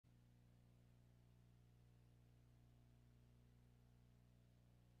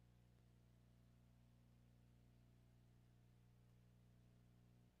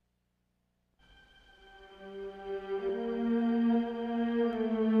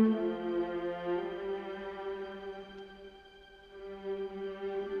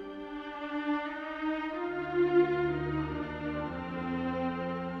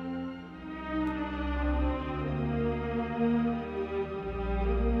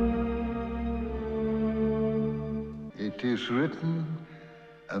It is written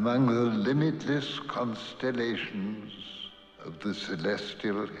among the limitless constellations of the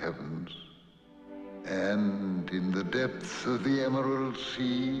celestial heavens, and in the depths of the emerald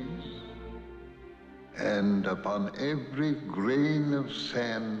seas, and upon every grain of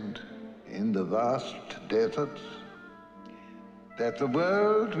sand in the vast deserts, that the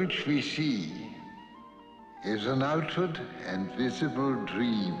world which we see is an outward and visible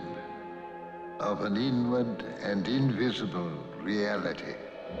dream of an inward and invisible reality.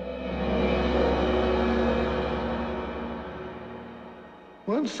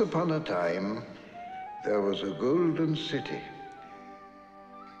 Once upon a time, there was a golden city.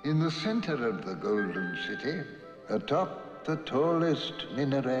 In the center of the golden city, atop the tallest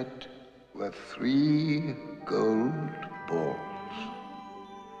minaret, were 3 gold balls.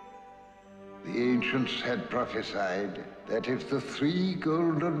 The ancients had prophesied that if the 3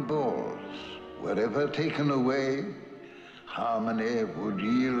 golden balls were ever taken away, harmony would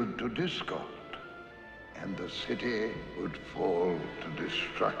yield to discord, and the city would fall to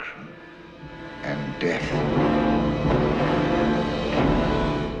destruction and death.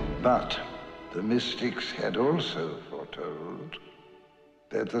 But the mystics had also foretold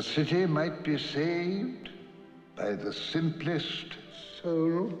that the city might be saved by the simplest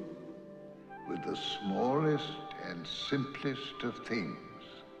soul with the smallest and simplest of things.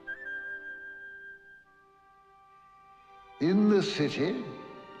 In the city,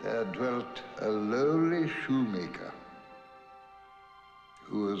 there dwelt a lowly shoemaker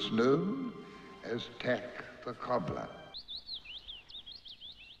who was known as the Cobbler.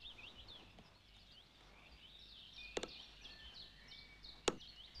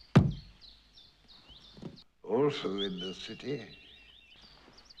 Also in the city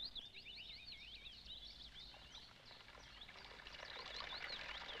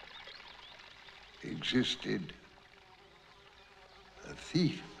existed a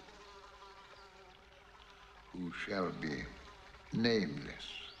thief who shall be nameless.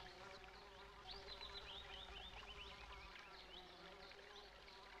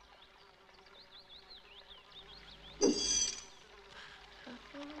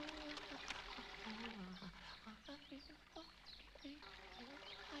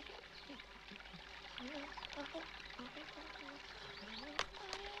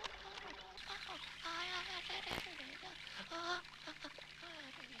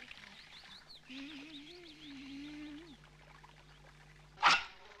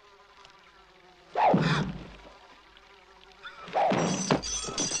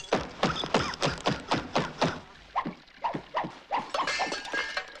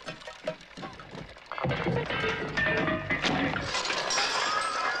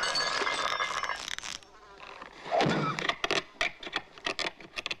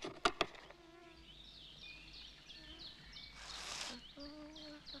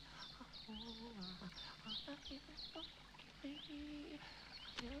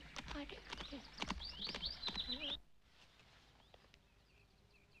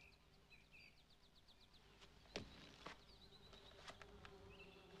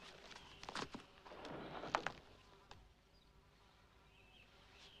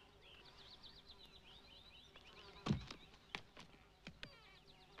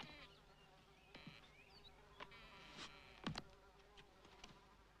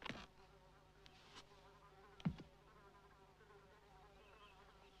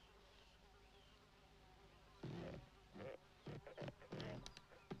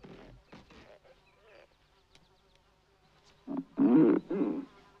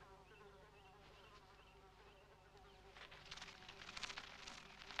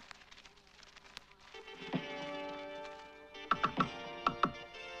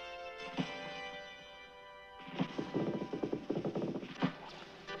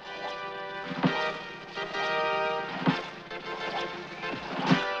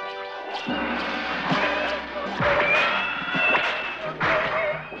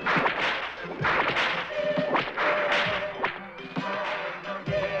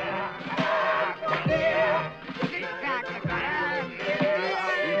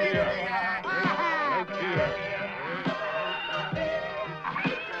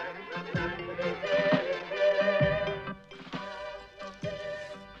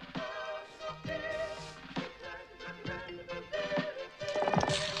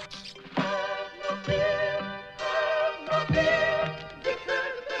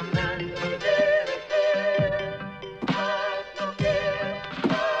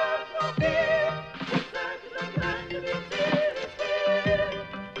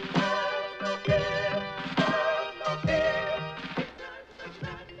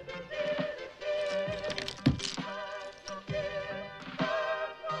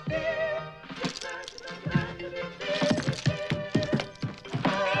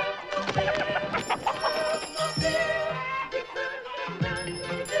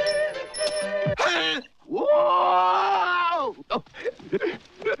 Whoa!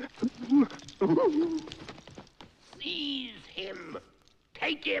 Seize him!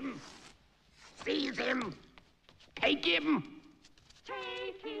 Take him! Seize him! Take him!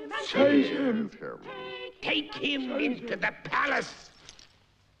 Seize him. Take him into the palace!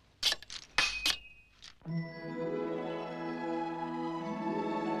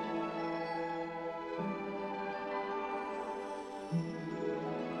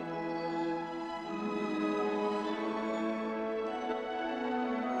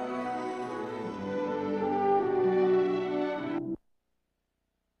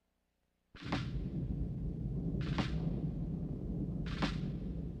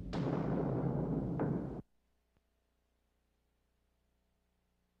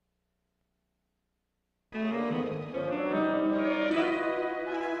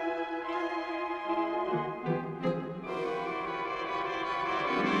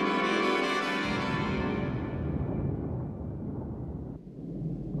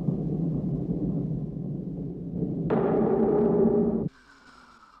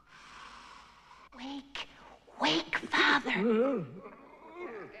 Wake, Father.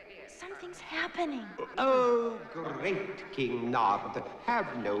 Something's happening. Oh, great King Nod,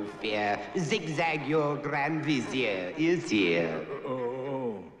 have no fear. Zigzag, your Grand Vizier, is here.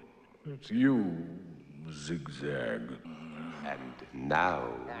 Oh, it's you, Zigzag. And now,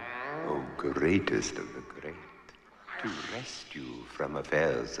 O greatest of the great, to rest you from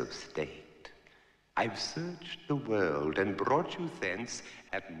affairs of state, I've searched the world and brought you thence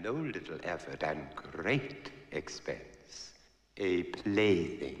at no little effort and great expense. A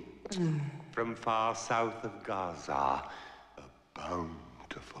plaything from far south of Gaza, a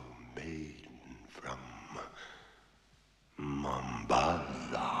bountiful maiden from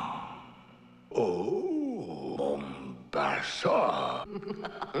Mombasa. Oh, Mombasa.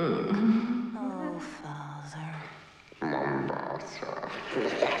 Oh, Father. Mombasa.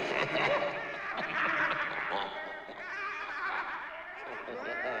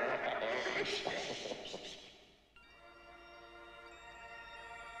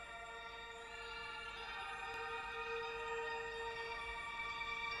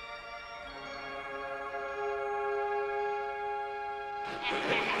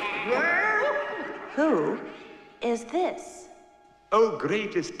 Who is this? O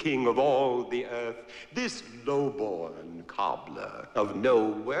greatest king of all the earth, this lowborn cobbler of no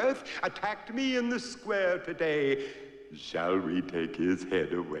worth attacked me in the square today. Shall we take his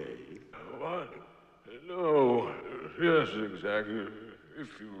head away? What? No. Yes, exactly.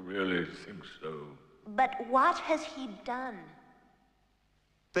 If you really think so. But what has he done?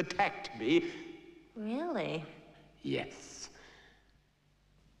 Attacked me? Really? Yes.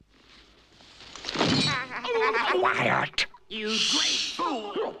 Quiet! You great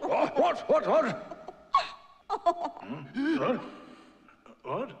fool! What? What?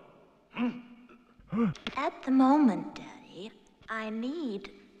 What? At the moment, Daddy, I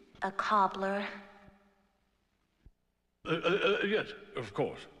need a cobbler. Yes, of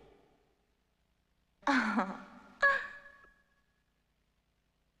course.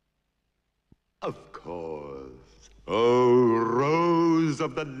 Of course. Oh, rose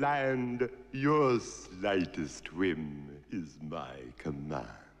of the land, your slightest whim is my command.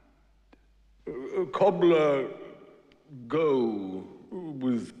 Cobbler, go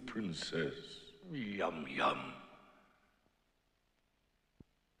with Princess. Yum, yum.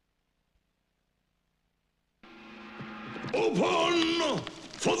 Open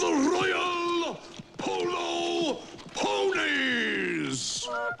for the Royal Polo Ponies!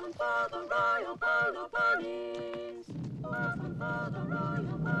 Open for the Royal Polo Ponies. Open for the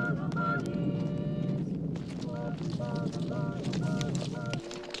Royal Polo Ponies. Open for the Royal Polo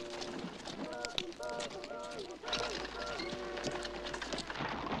Ponies. Open for the Royal Polo Ponies.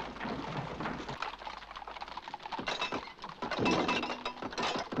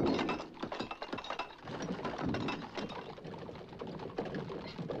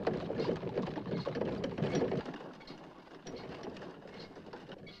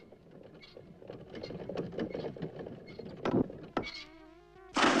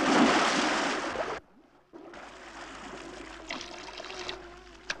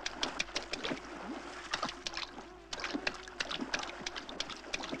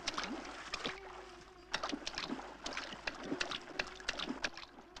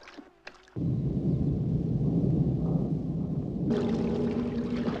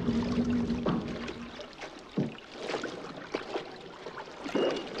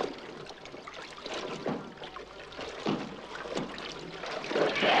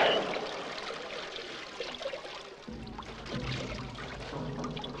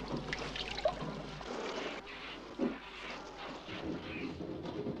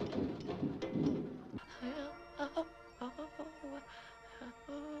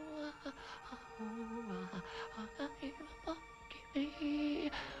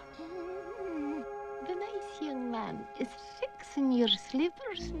 fasten your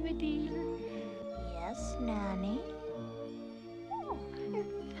slippers, my dear. Yes, Nanny.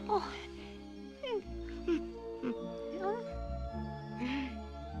 Oh.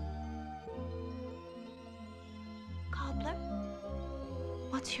 Cobbler,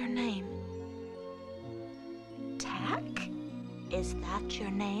 what's your name? Tack? Is that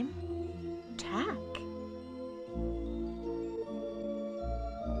your name? Tack?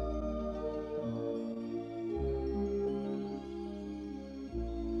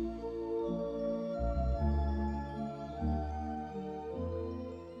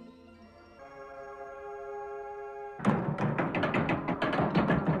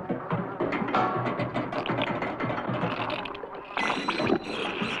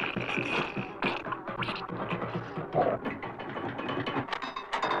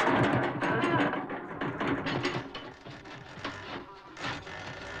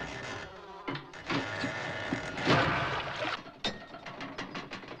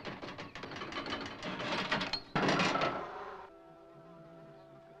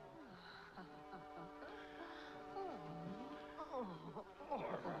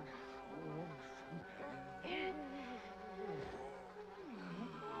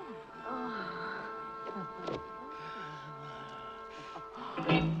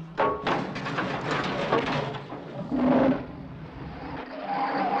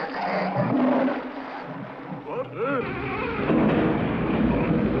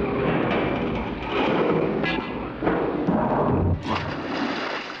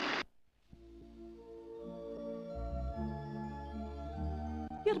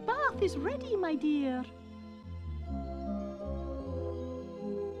 Your bath is ready, my dear.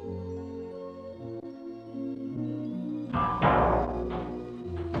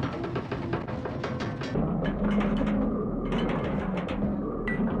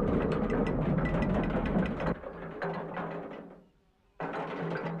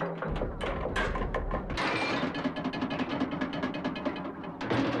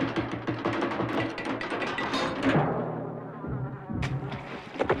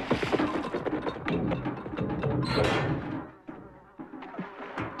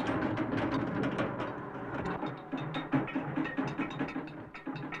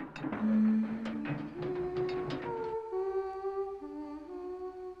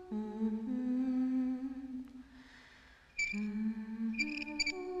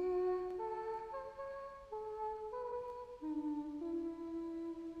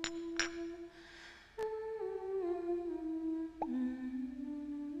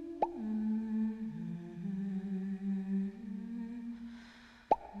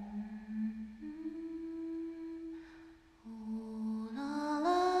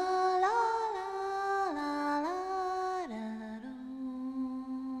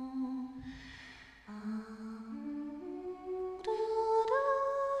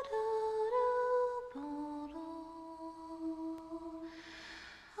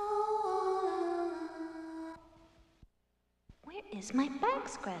 Is my back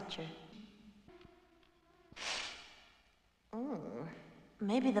scratcher.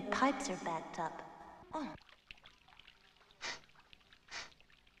 Maybe the pipes are backed up. Oh.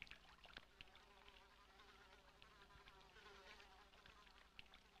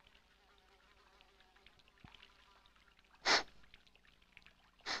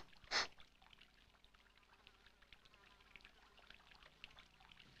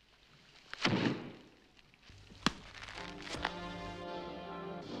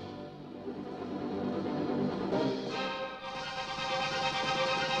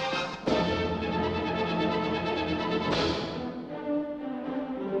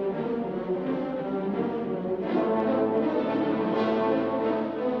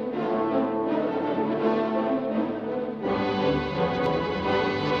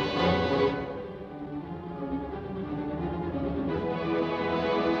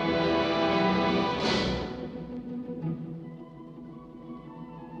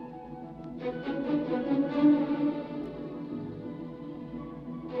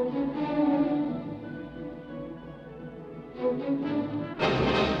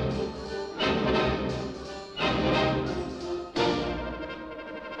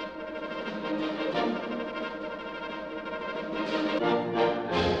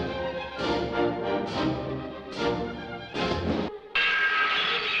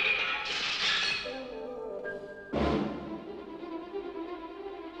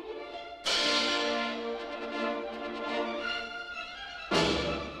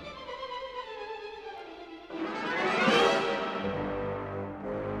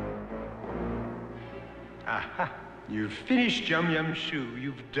 Aha! You've finished Yum Yum Shoe.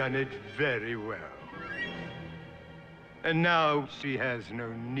 You've done it very well. And now she has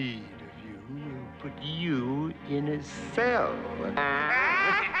no need of you. We'll put you in a cell.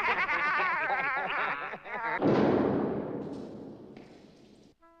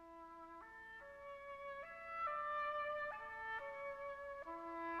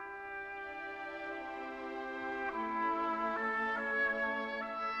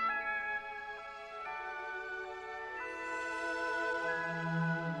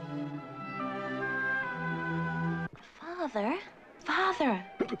 Father? Father!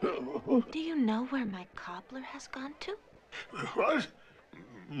 Do you know where my cobbler has gone to? What?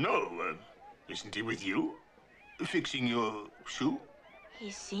 No. Isn't he with you? Fixing your shoe?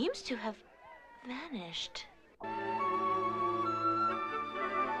 He seems to have vanished.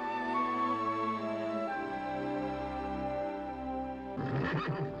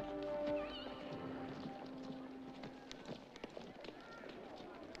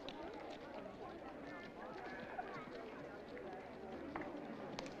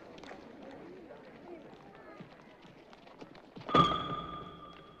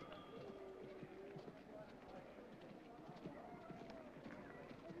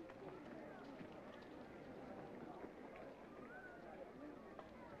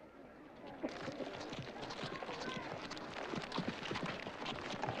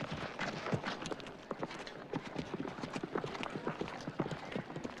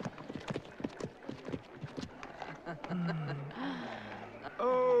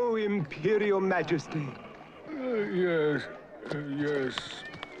 Oh, Imperial Majesty. Yes,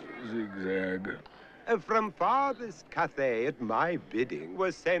 Zigzag. From Father's cafe at my bidding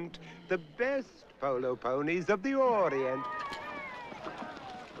were sent the best polo ponies of the Orient.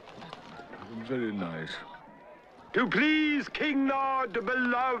 Very nice. To please King Nod,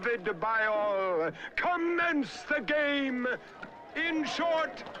 beloved by all, commence the game. In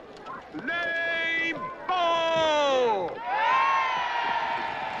short, lay ball!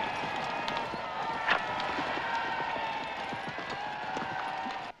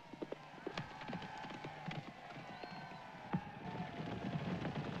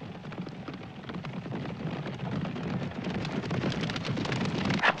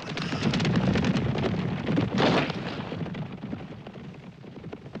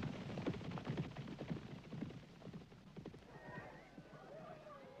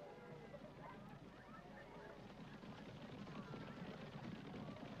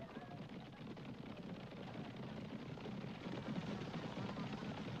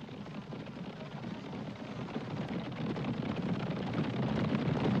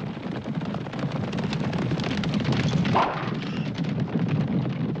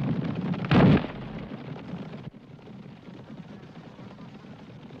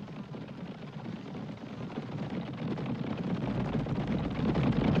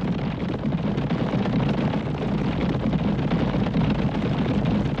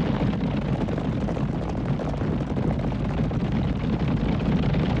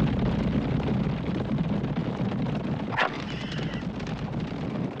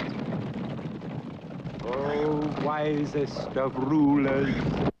 Wisest of rulers.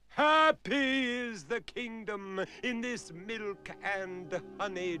 Happy is the kingdom in this milk and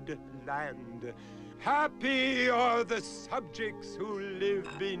honeyed land. Happy are the subjects who live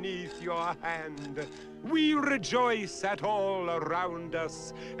beneath your hand. We rejoice at all around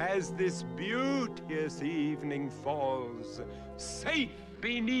us as this beauteous evening falls, safe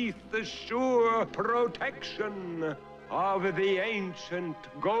beneath the sure protection of the ancient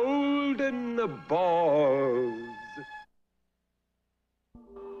golden balls.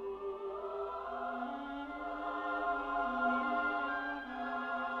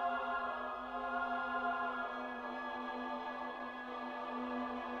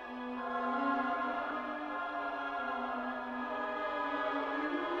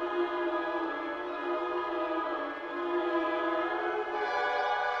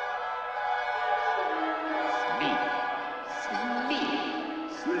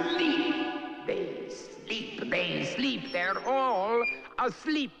 They sleep, they're all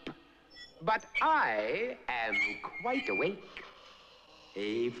asleep. But I am quite awake.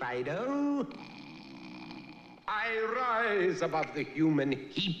 Hey, Fido? I rise above the human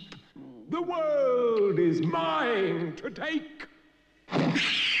heap. The world is mine to take.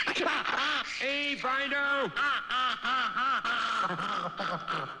 Hey, Fido!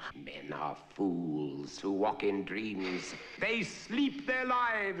 Men are fools who walk in dreams. They sleep their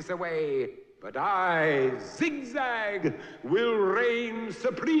lives away. But I, Zigzag, will reign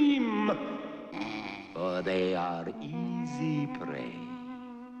supreme. For they are easy prey.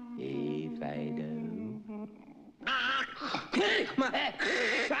 Hey, Fido?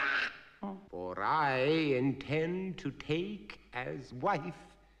 For I intend to take as wife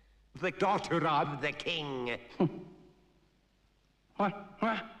the daughter of the king. What?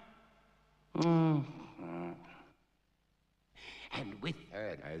 And with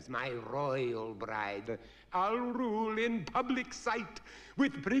her as my royal bride, I'll rule in public sight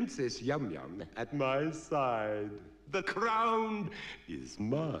with Princess Yum Yum at my side. The crown is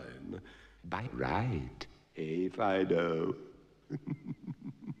mine by right. Hey, Fido.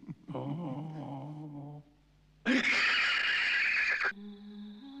 Oh.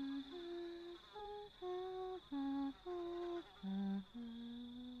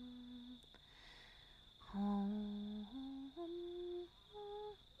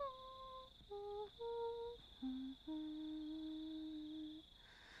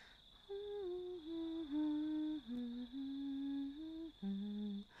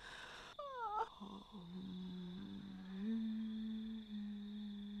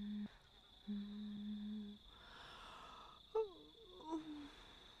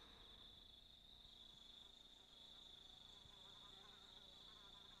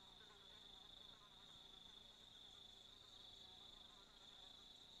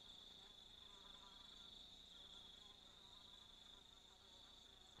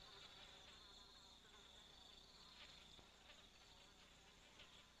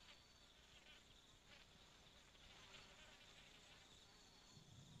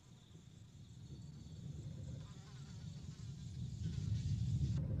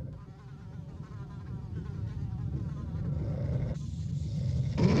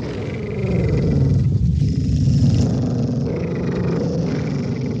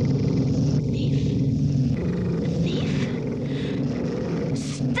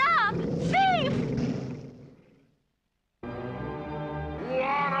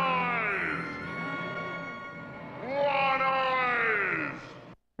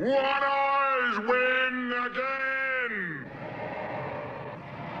 One-Eyes win again!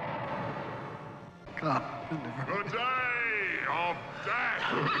 The day of death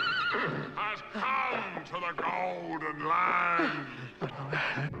has come to the Golden Land.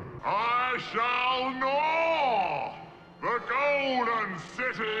 I shall gnaw the Golden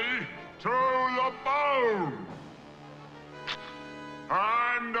City to the bone.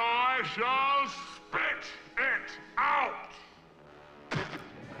 And I shall spit it out.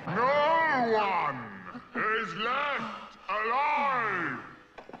 No one is left alive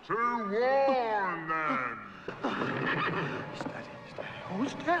to warn them. Steady.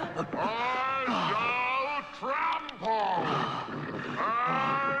 Who's down? I shall trample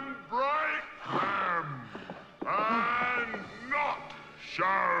and break them and not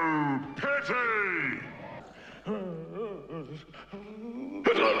show pity.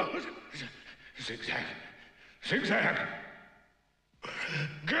 Zigzag!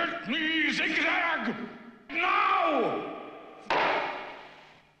 Get me Zigzag! Now!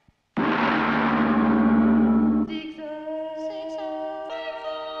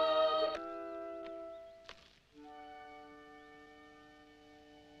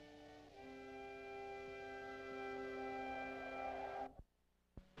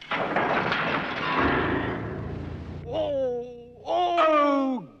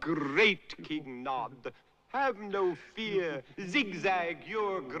 Oh, great King Nod, have no fear. Zigzag,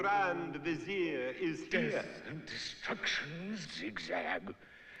 your grand vizier, is here. Death and destruction, Zigzag.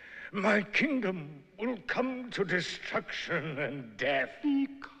 My kingdom will come to destruction and death. Be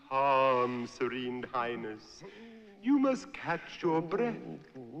calm, Serene Highness. You must catch your breath.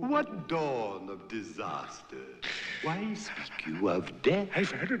 What dawn of disaster? Why speak you of death?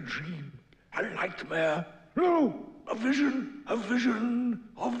 I've had a dream, a nightmare. No, a vision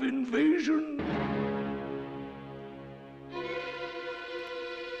of invasion.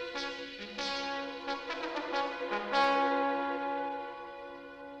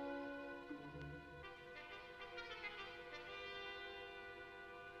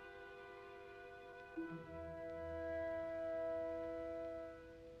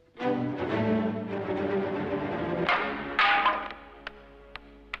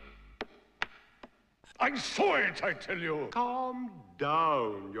 I saw it, I tell you. Calm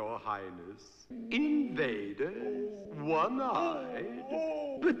down, Your Highness. Invaders, one-eyed.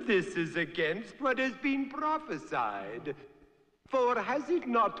 But this is against what has been prophesied. For has it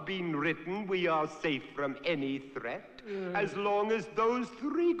not been written we are safe from any threat, as long as those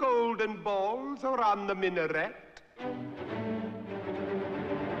 3 golden balls are on the minaret?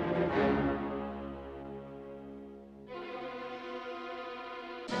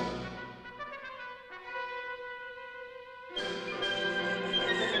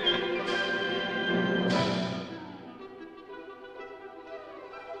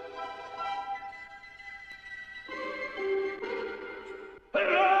 What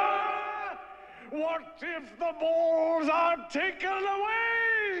if the balls are taken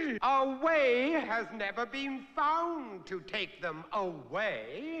away? A way has never been found to take them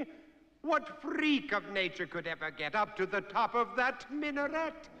away. What freak of nature could ever get up to the top of that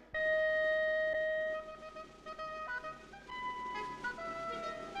minaret?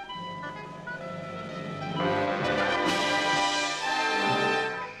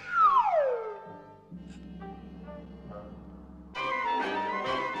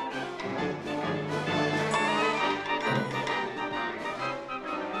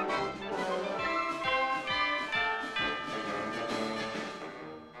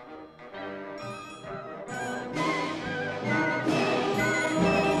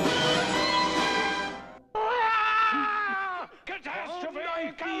 Catastrophe! My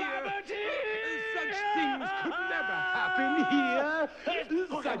dear, Calamity! such things could never happen here. Such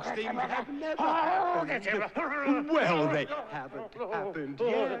things have never happened. Well, they haven't happened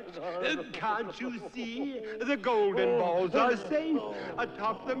yet. Can't you see? The golden balls are safe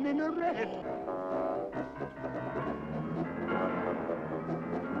atop the minaret.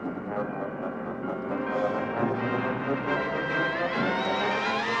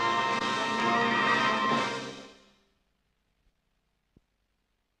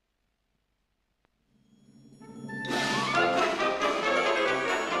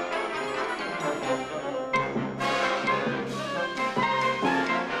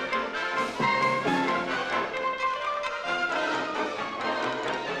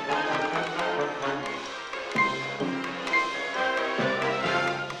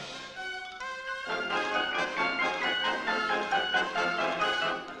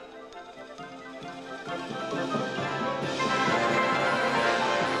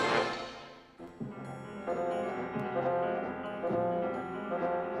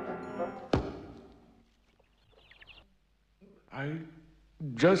 I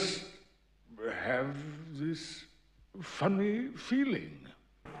just have this funny feeling.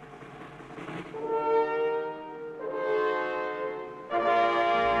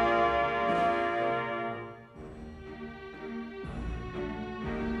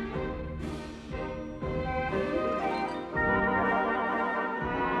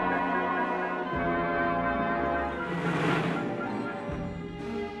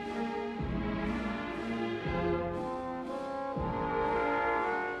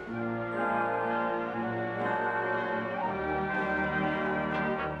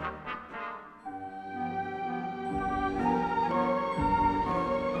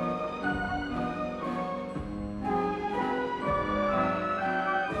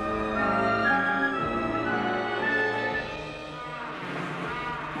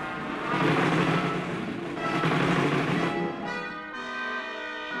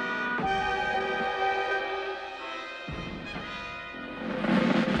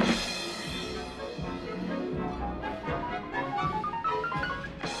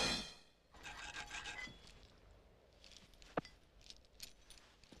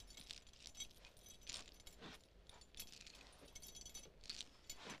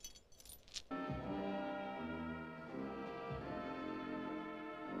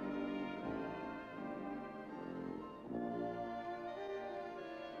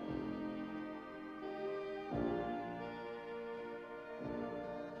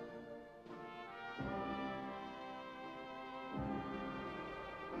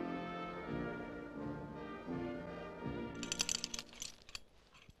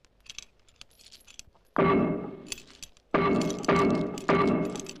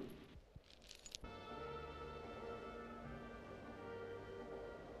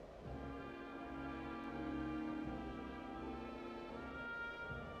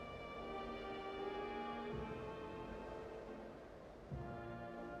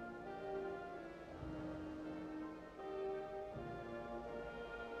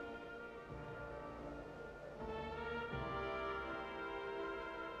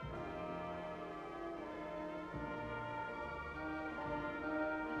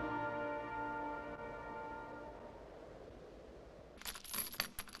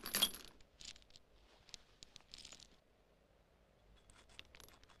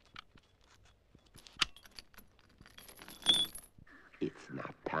 It's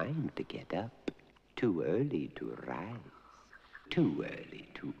not time to get up. Too early to rise. Too early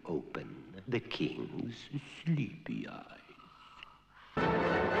to open the king's sleepy eyes.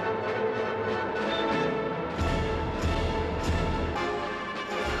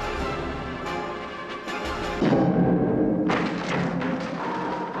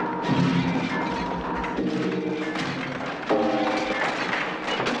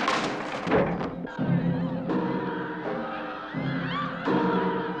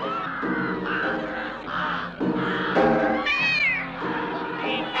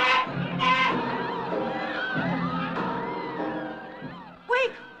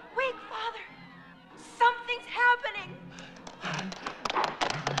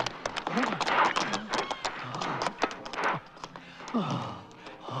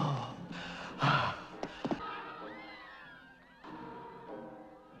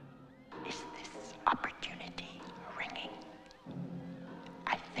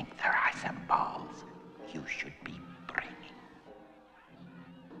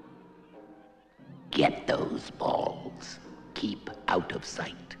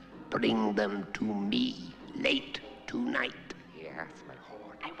 Bring them to me late tonight. Yes, my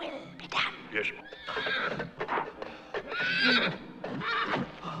lord. I will be done. Yes.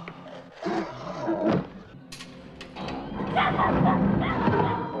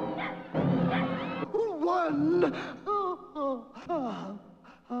 One.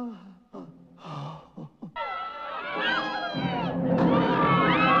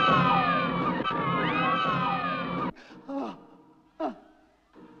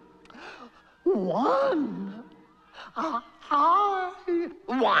 One.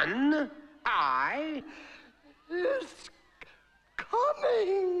 One eye Is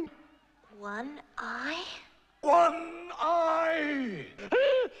coming. One eye? One eye!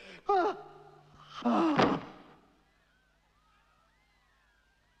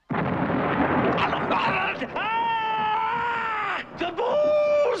 The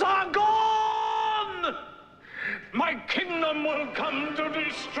bulls are gone! My kingdom will come to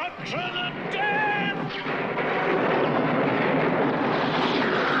destruction and death!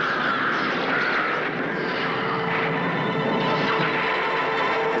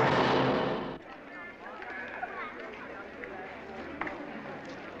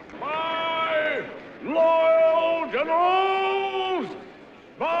 My loyal generals!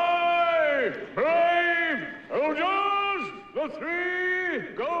 My brave soldiers! The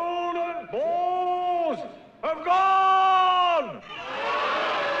 3 golden balls have gone!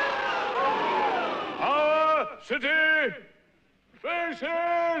 Our city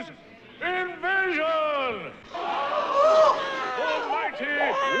faces invasion! The mighty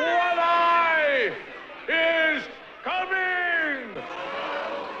One Eye is coming!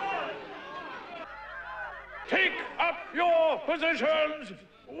 Take up your positions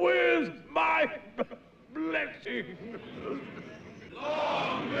with my blessing.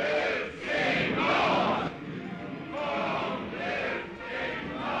 Long live King Kong! Long live King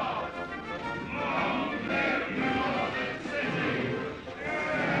Kong! Long live Northern City!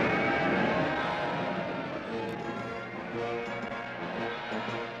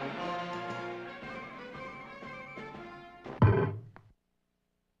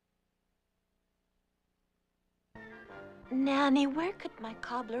 Nanny, where could my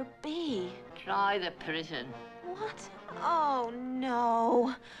cobbler be? Try the prison. What? Oh,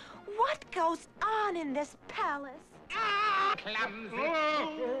 no. What goes on in this palace? clumsy.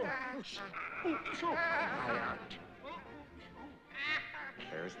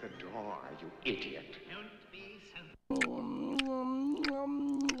 Close the door, you idiot.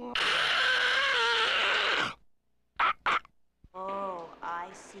 Oh, I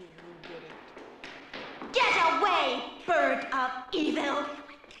see who did it. Get away, bird of evil!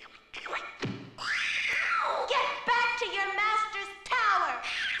 Get back to your master's tower!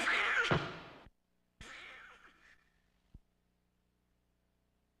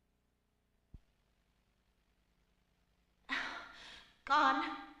 Gone.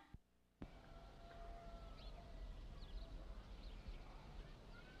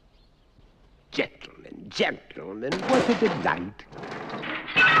 Gentlemen, gentlemen, what a delight.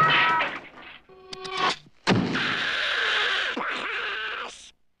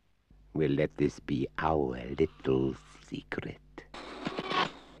 We'll let this be our little secret.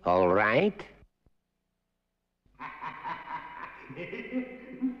 All right?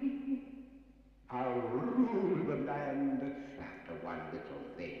 I'll rule the land after one little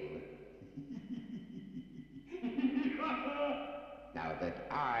thing. Now that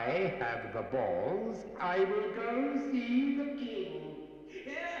I have the balls, I will go see the king.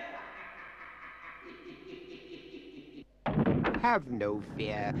 Have no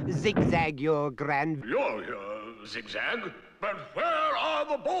fear. Zigzag your grand... You're here, Zigzag, but where are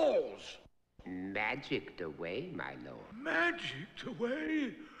the balls? Magicked away, my lord. Magicked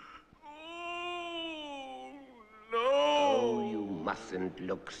away? Oh, no! Oh, you mustn't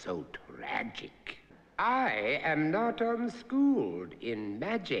look so tragic. I am not unschooled in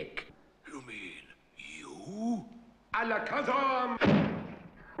magic. You mean you? Alakazam!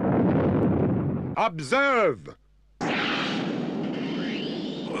 Observe!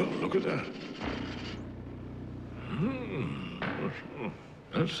 Well, look at that.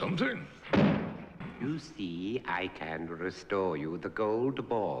 That's something. You see, I can restore you the gold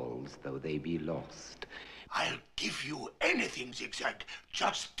balls, though they be lost. I'll give you anything, Zigzag.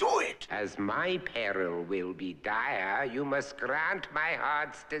 Just do it. As my peril will be dire, you must grant my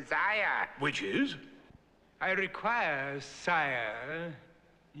heart's desire. Which is? I require, sire,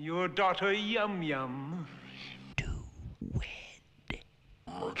 your daughter Yum Yum.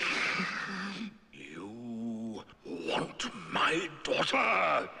 You want my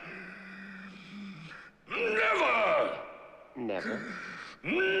daughter? Never! Never.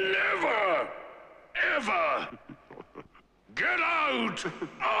 Never! ever! Get out!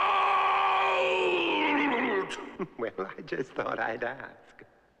 Out! Well, I just thought I'd ask.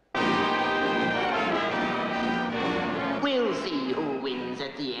 We'll see who wins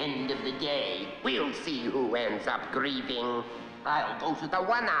at the end of the day. We'll see who ends up grieving. I'll go to the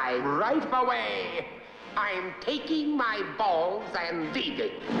one-eyed right away. I'm taking my balls and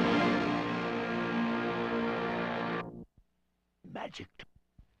leaving. Magic.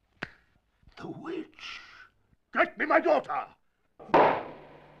 The witch. Get me my daughter!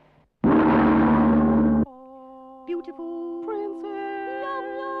 Beautiful princess. Yum,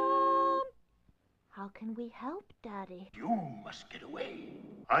 yum. How can we help, Daddy? You must get away.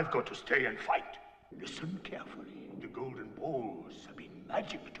 I've got to stay and fight. Listen carefully. The golden balls have been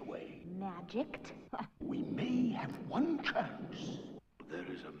magicked away. Magicked? We may have one chance. There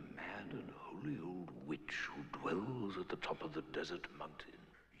is a mad and holy old witch who dwells at the top of the desert mountain.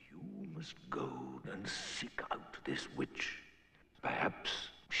 You must go and seek out this witch.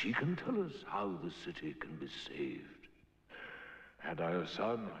 Perhaps she can tell us how the city can be saved. Had I a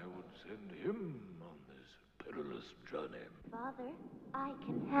son, I would send him on this perilous journey. Father, I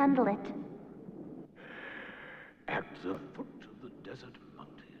can handle it. At the foot of the desert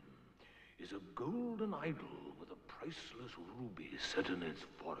mountain is a golden idol with a priceless ruby set in its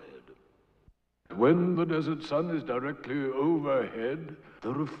forehead. When the desert sun is directly overhead,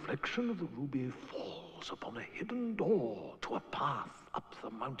 the reflection of the ruby falls upon a hidden door to a path up the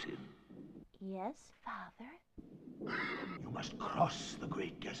mountain. Yes, Father? You must cross the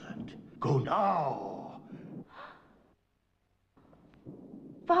great desert. Go now.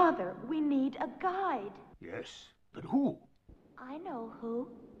 Father, we need a guide. Yes, but who? I know who.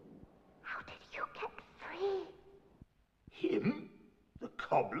 How did you get free? Him? The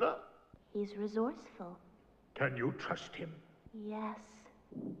cobbler? He's resourceful. Can you trust him? Yes.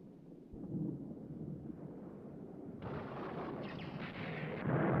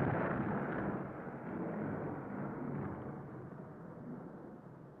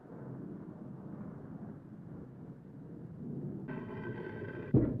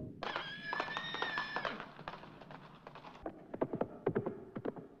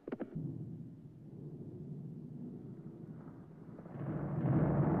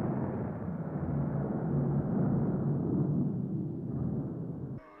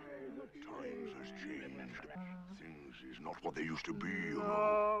 Things is not what they used to be, you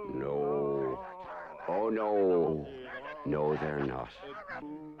know. No. Oh, no. No, they're not.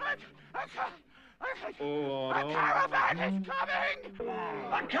 A caravan is coming!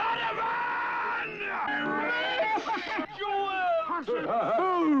 A caravan!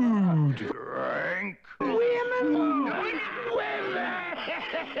 Food! Drink! Women!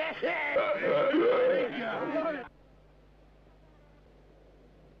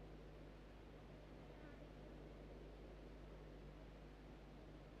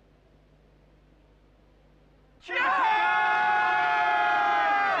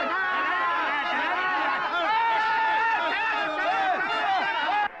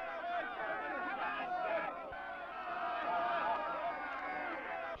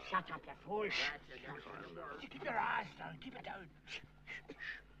 Shut up, you fool. Keep your eyes down. Keep it down.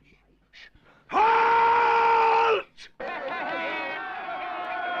 Halt!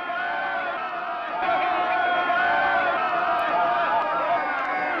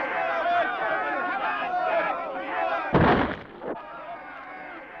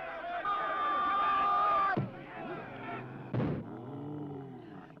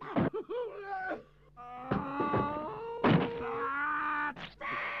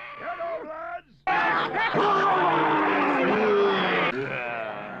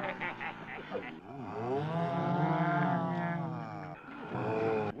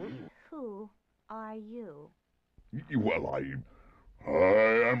 Who are you? Well, I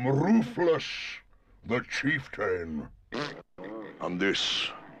am Ruthless, the chieftain. And this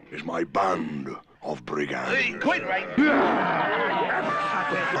is my band of brigands. Hey, quite right.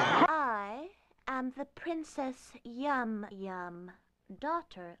 I am the Princess Yum Yum,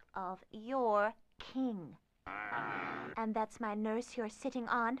 daughter of your king. And that's my nurse you're sitting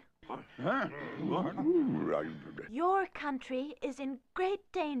on. Huh? Your country is in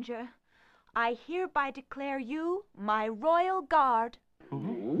great danger. I hereby declare you my royal guard.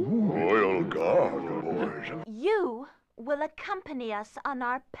 Royal guard, boys. You will accompany us on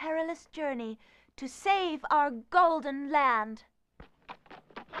our perilous journey to save our golden land.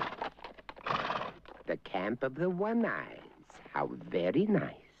 The camp of the one-eyes. How very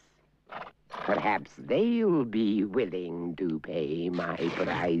nice. Perhaps they'll be willing to pay my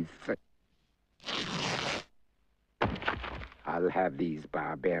price. A I'll have these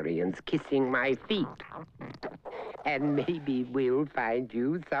barbarians kissing my feet. And maybe we'll find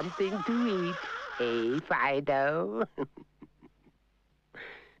you something to eat, eh, Fido?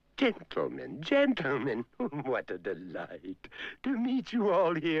 Gentlemen, what a delight to meet you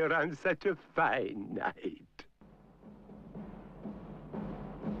all here on such a fine night.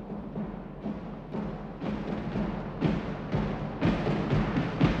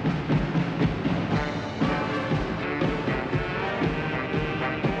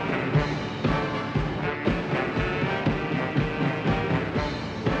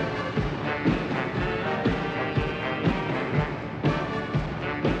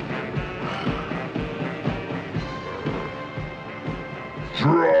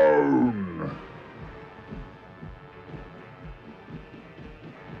 Throne!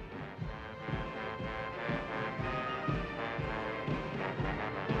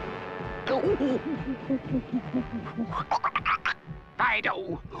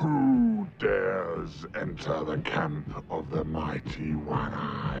 Fido! Who dares enter the camp of the mighty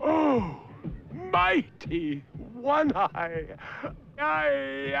One-Eye? Oh, mighty One-Eye!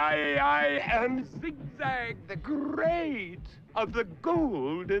 I am Zigzag the Great of the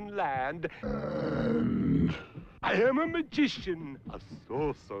Golden Land. And I am a magician, a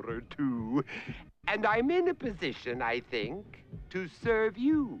sorcerer too, and I'm in a position, I think, to serve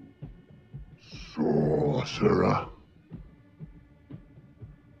you. sorcerer.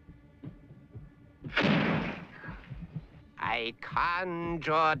 I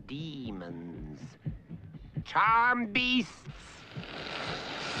conjure demons, charm beasts,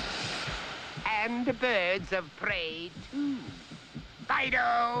 and birds of prey, too.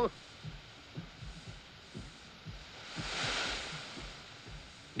 Fido!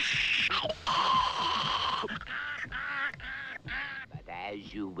 But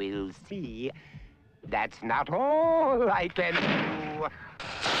as you will see, that's not all I can do.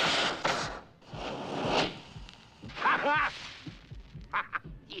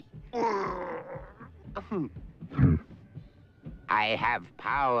 I have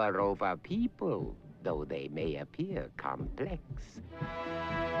power over people, though they may appear complex.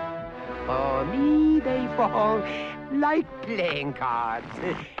 For me, they fall like playing cards,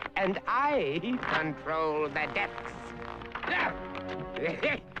 and I control the depths.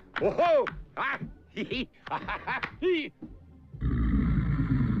 Whoa!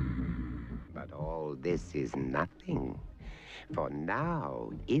 But all this is nothing. For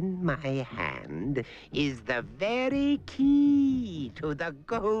now, in my hand, is the very key to the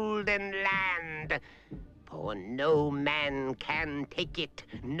Golden Land. For no man can take it,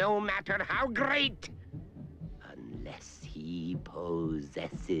 no matter how great, unless he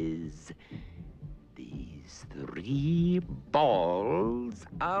possesses these 3 balls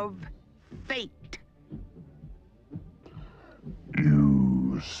of fate.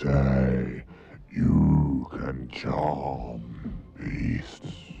 You say you can charm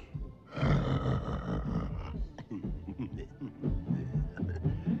beasts.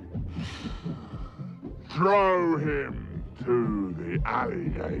 Throw him to the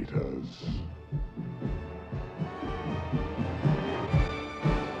alligators.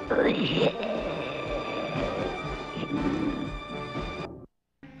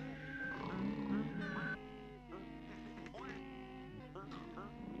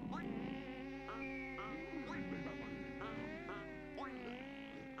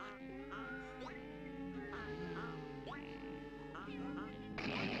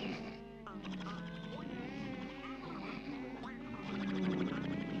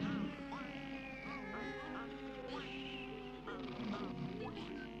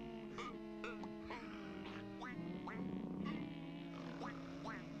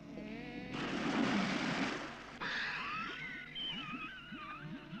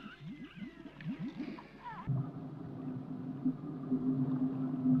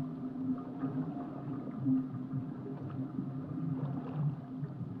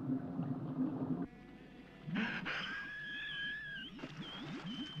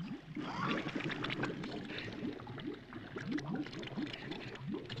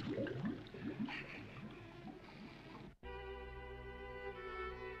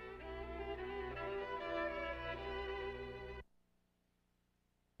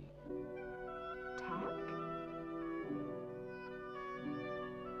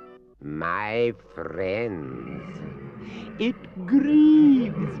 My friends, it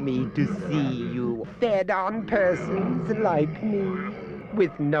grieves me to see you fed on persons like me,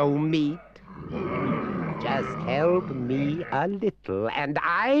 with no meat. Just help me a little, and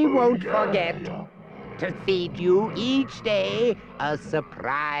I won't forget to feed you each day a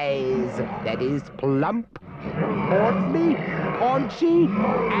surprise that is plump, portly, paunchy,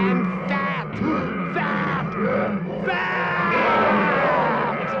 and fat. Fat! Fat!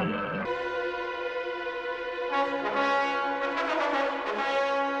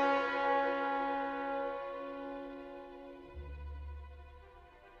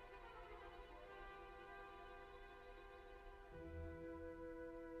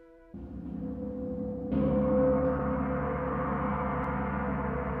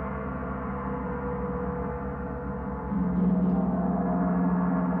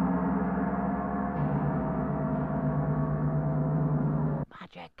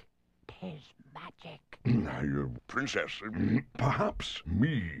 Magic. 'Tis magic. Princess, perhaps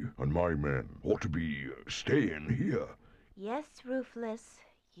me and my men ought to be staying here. Yes, Ruthless,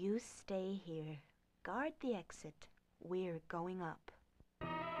 you stay here. Guard the exit. We're going up.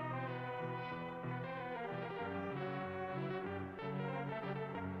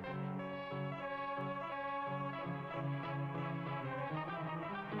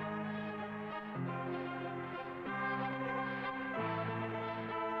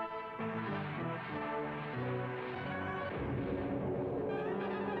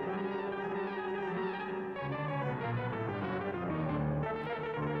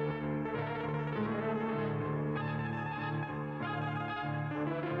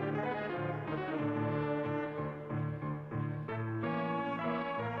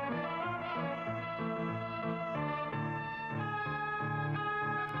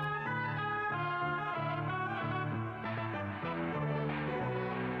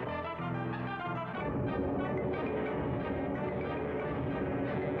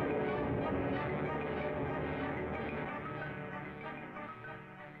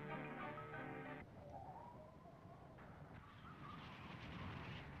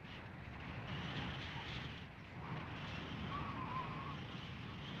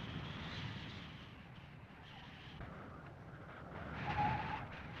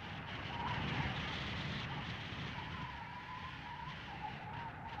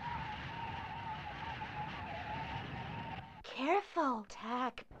 Careful,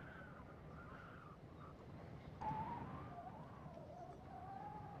 Tack.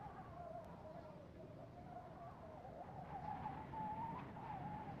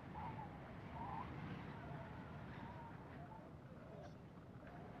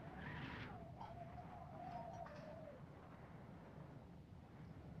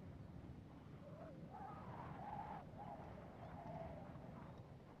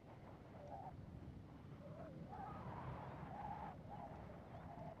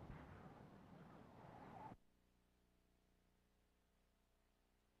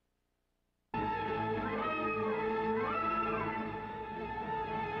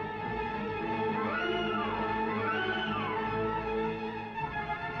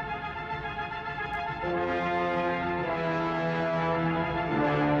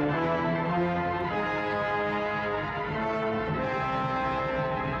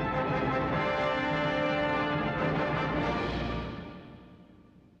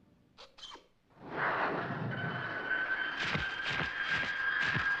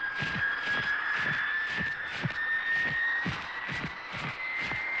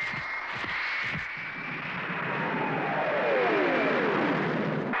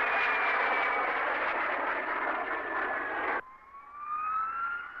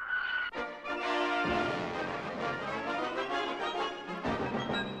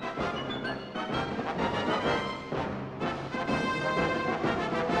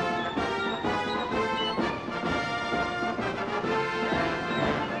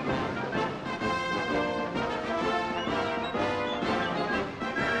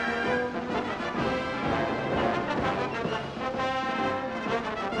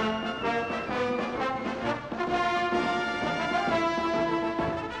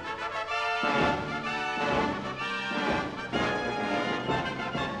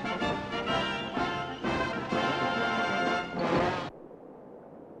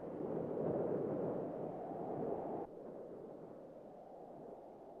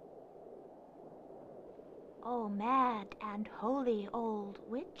 Oh, mad and holy old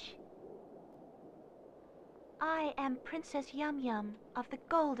witch. I am Princess Yum Yum of the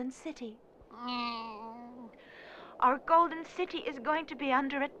Golden City. Our Golden City is going to be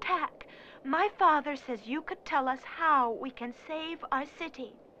under attack. My father says you could tell us how we can save our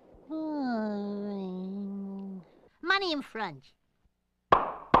city. Money in front.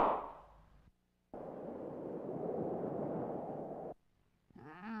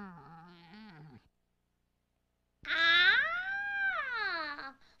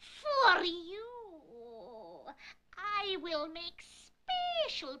 For you, I will make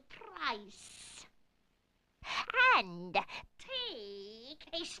special price. And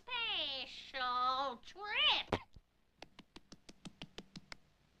a special trip.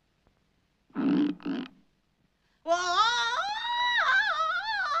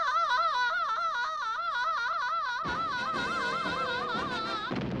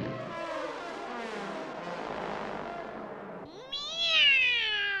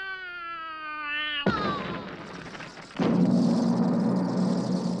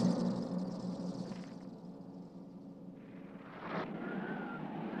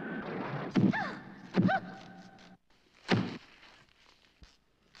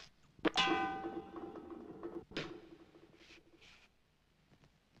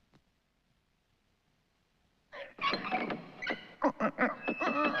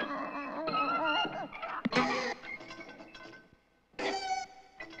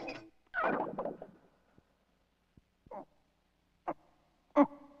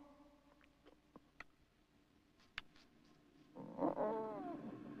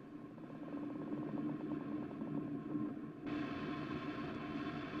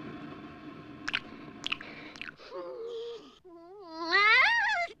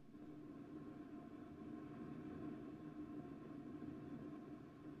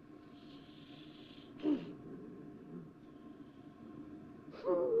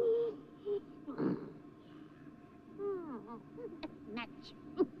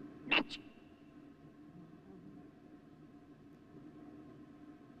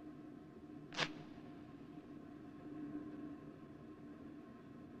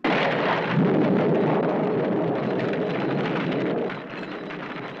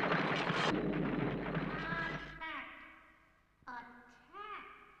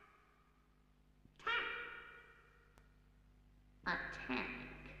 Attack.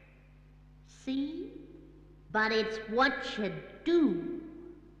 See? But it's what you do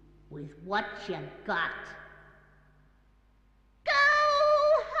with what you got. Go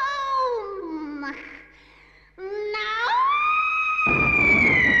home now.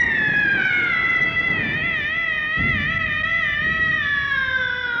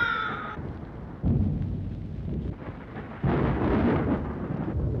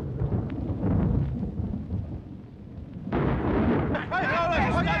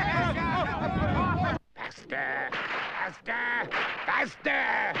 Faster! Faster!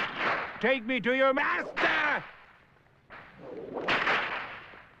 Faster! Take me to your master!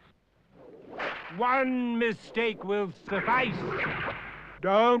 One mistake will suffice.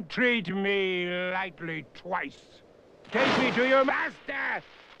 Don't treat me lightly twice. Take me to your master!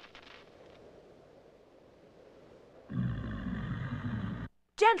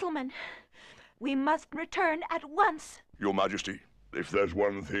 Gentlemen, we must return at once. Your Majesty, if there's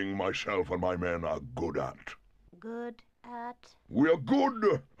one thing myself and my men are good at, Good at... we are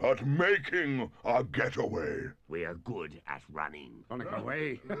good at making a getaway. We are good at running.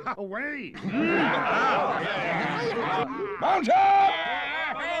 Away! Away! Mount up!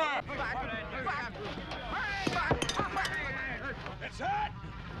 That's it!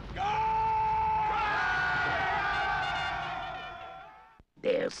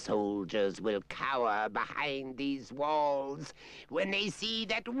 Their soldiers will cower behind these walls when they see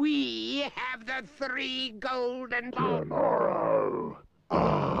that we have the 3 golden balls. Tomorrow,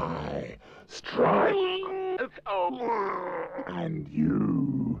 I strike, and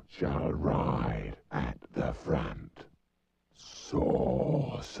you shall ride at the front. Sorcerer.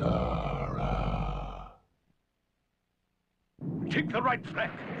 Take the right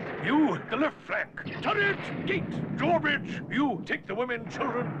flank. You, the left flank. Turret, gate, drawbridge. You, take the women,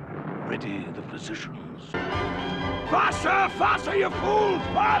 children. Ready the physicians. Faster, faster, you fools!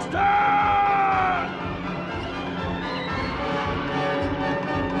 Faster!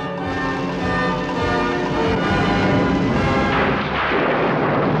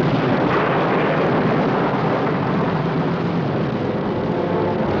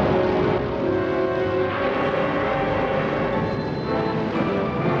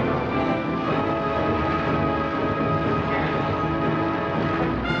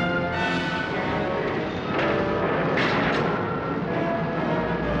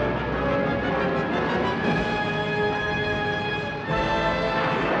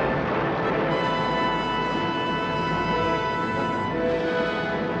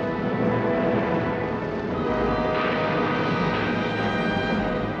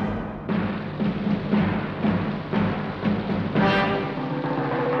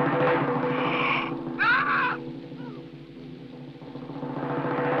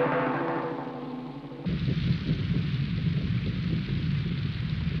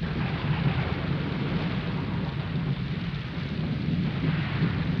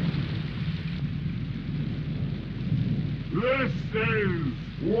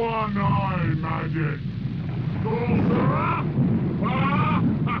 One-eye magic! Sorcerer! Ah!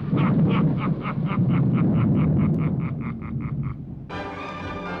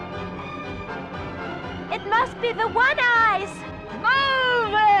 It must be the one-eyes!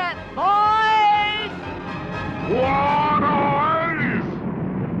 Move it, boys! One-eyes!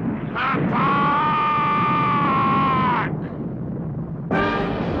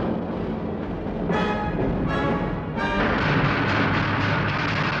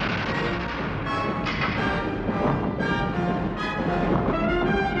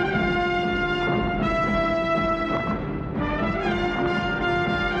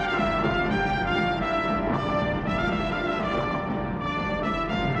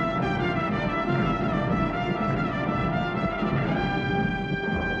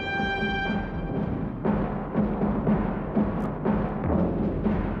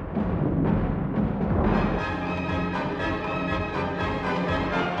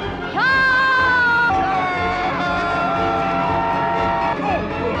 Attack!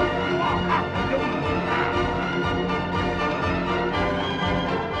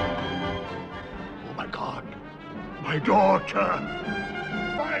 Oh my God! My daughter!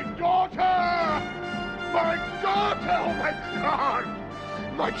 My daughter! My daughter! Oh my God!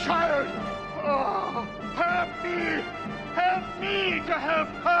 My child! Oh, help me! Help me to help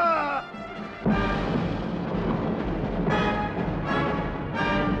her!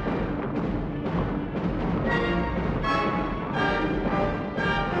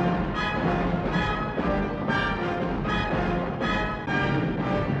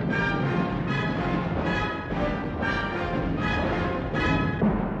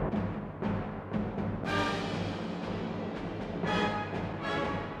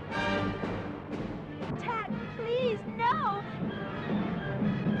 Tack, please, no!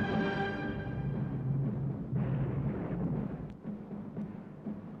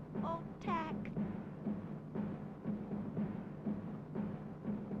 Oh, Tack.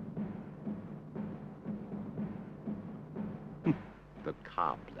 The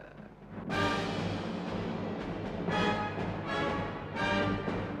Cobbler.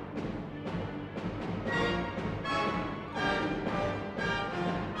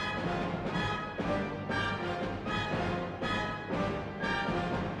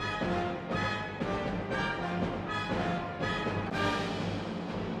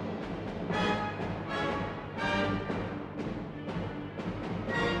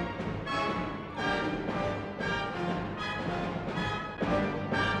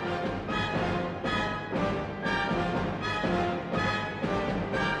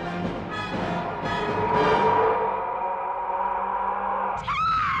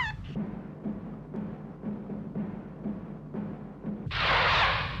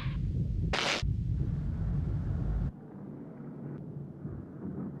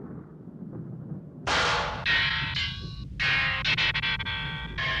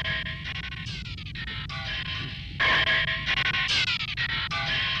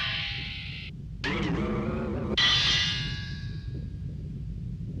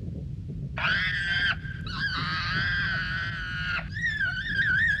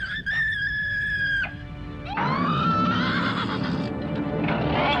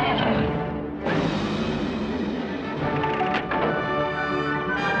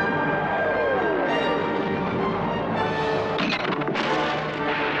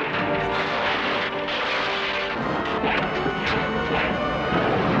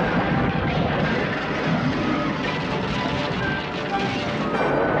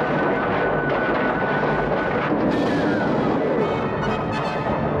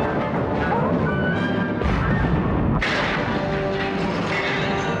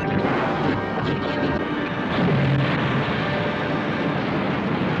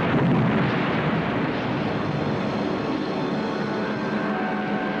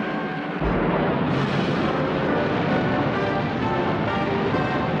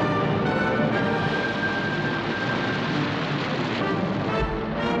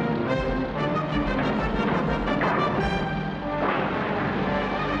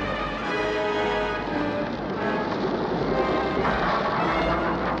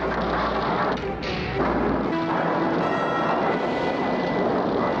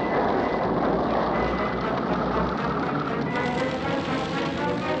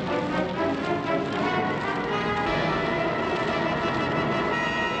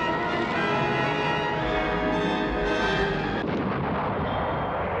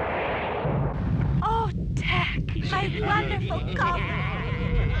 wonderful Cobbler.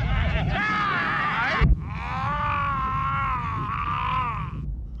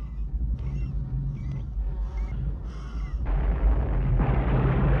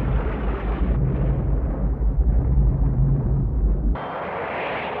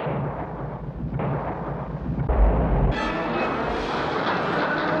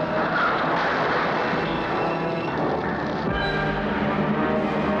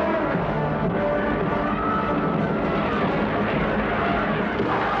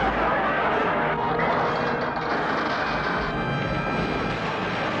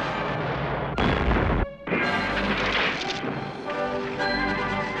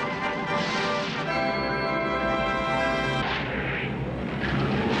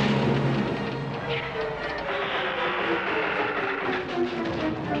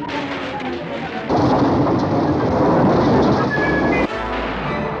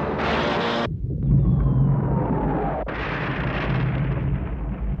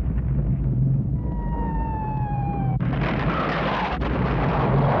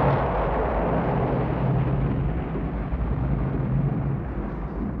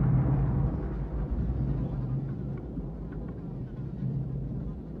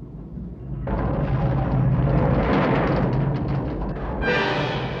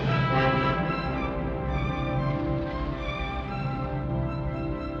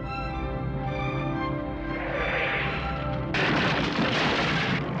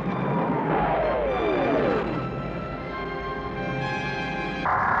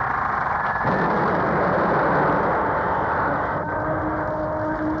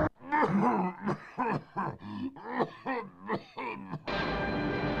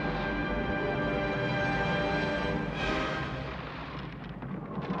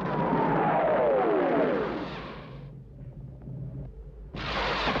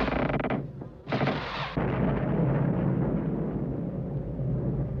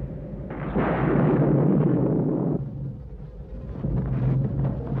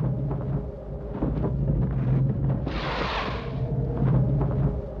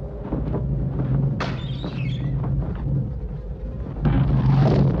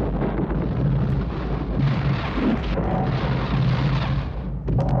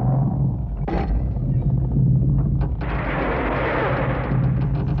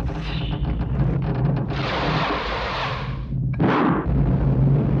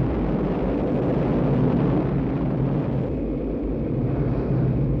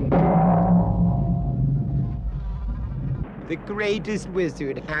 The greatest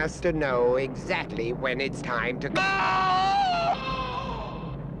wizard has to know exactly when it's time to go.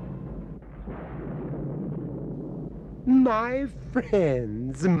 My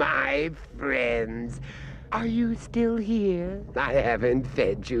friends, are you still here? I haven't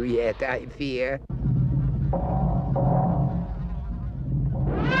fed you yet, I fear.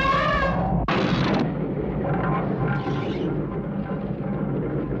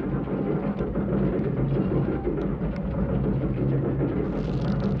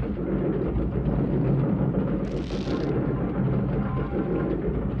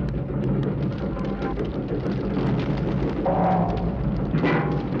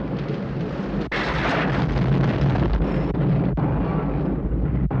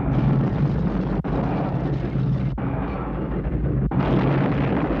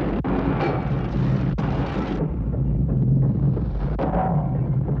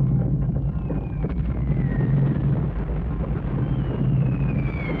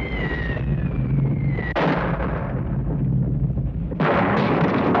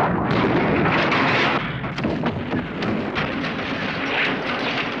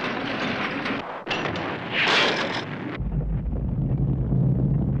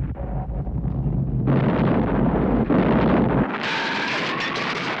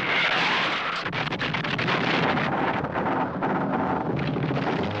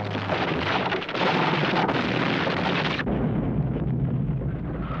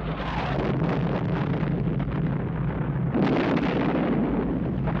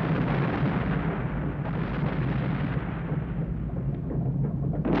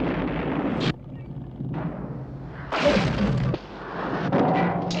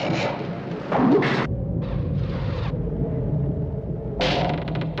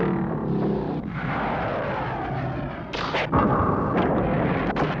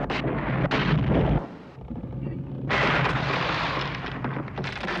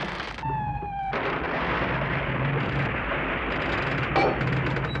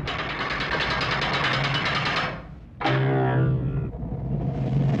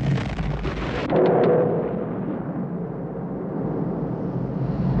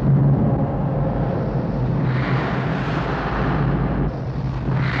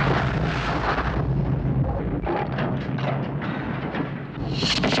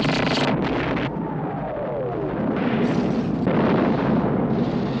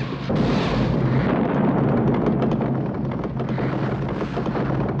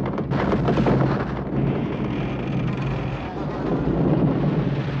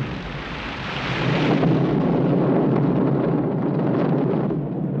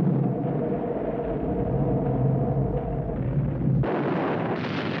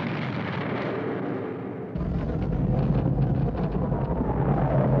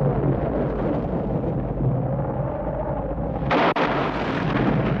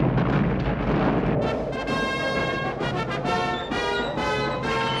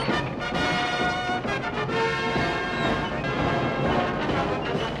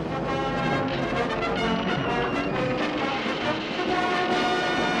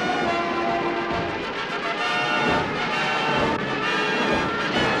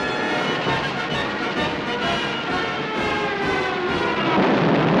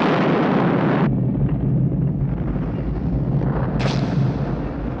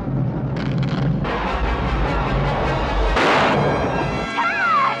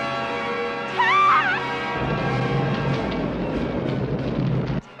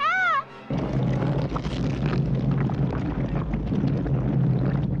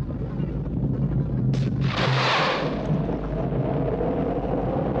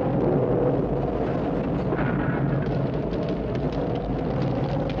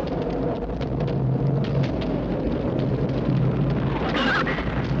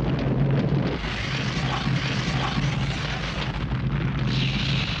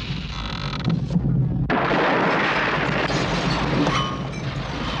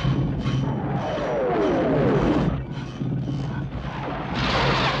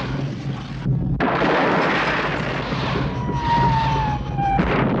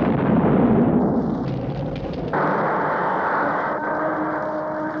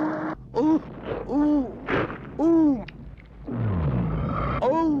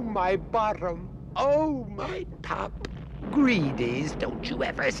 My bottom. Oh, my top. Greedies, don't you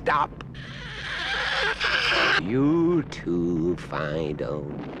ever stop. You two find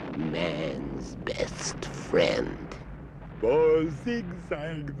old man's best friend. For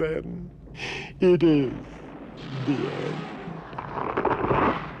zigzag, then. It is the end.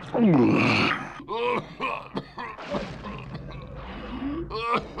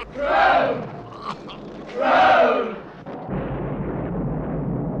 Drown! Drown!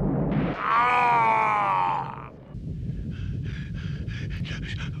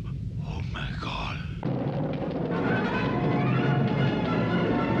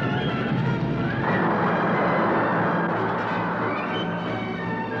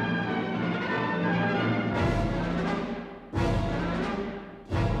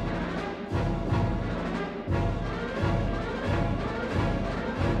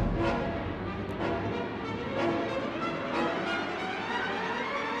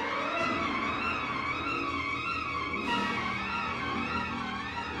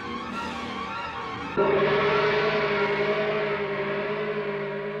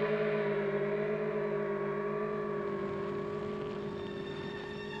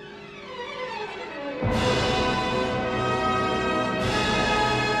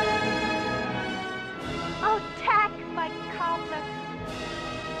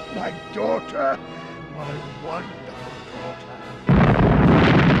 daughter, my wonderful daughter.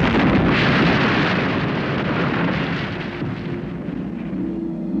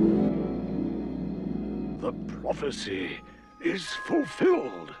 The prophecy is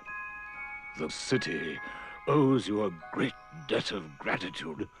fulfilled. The city owes you a great debt of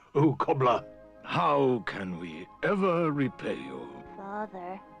gratitude, O Cobbler. How can we ever repay you?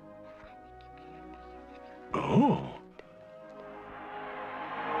 Father. Oh.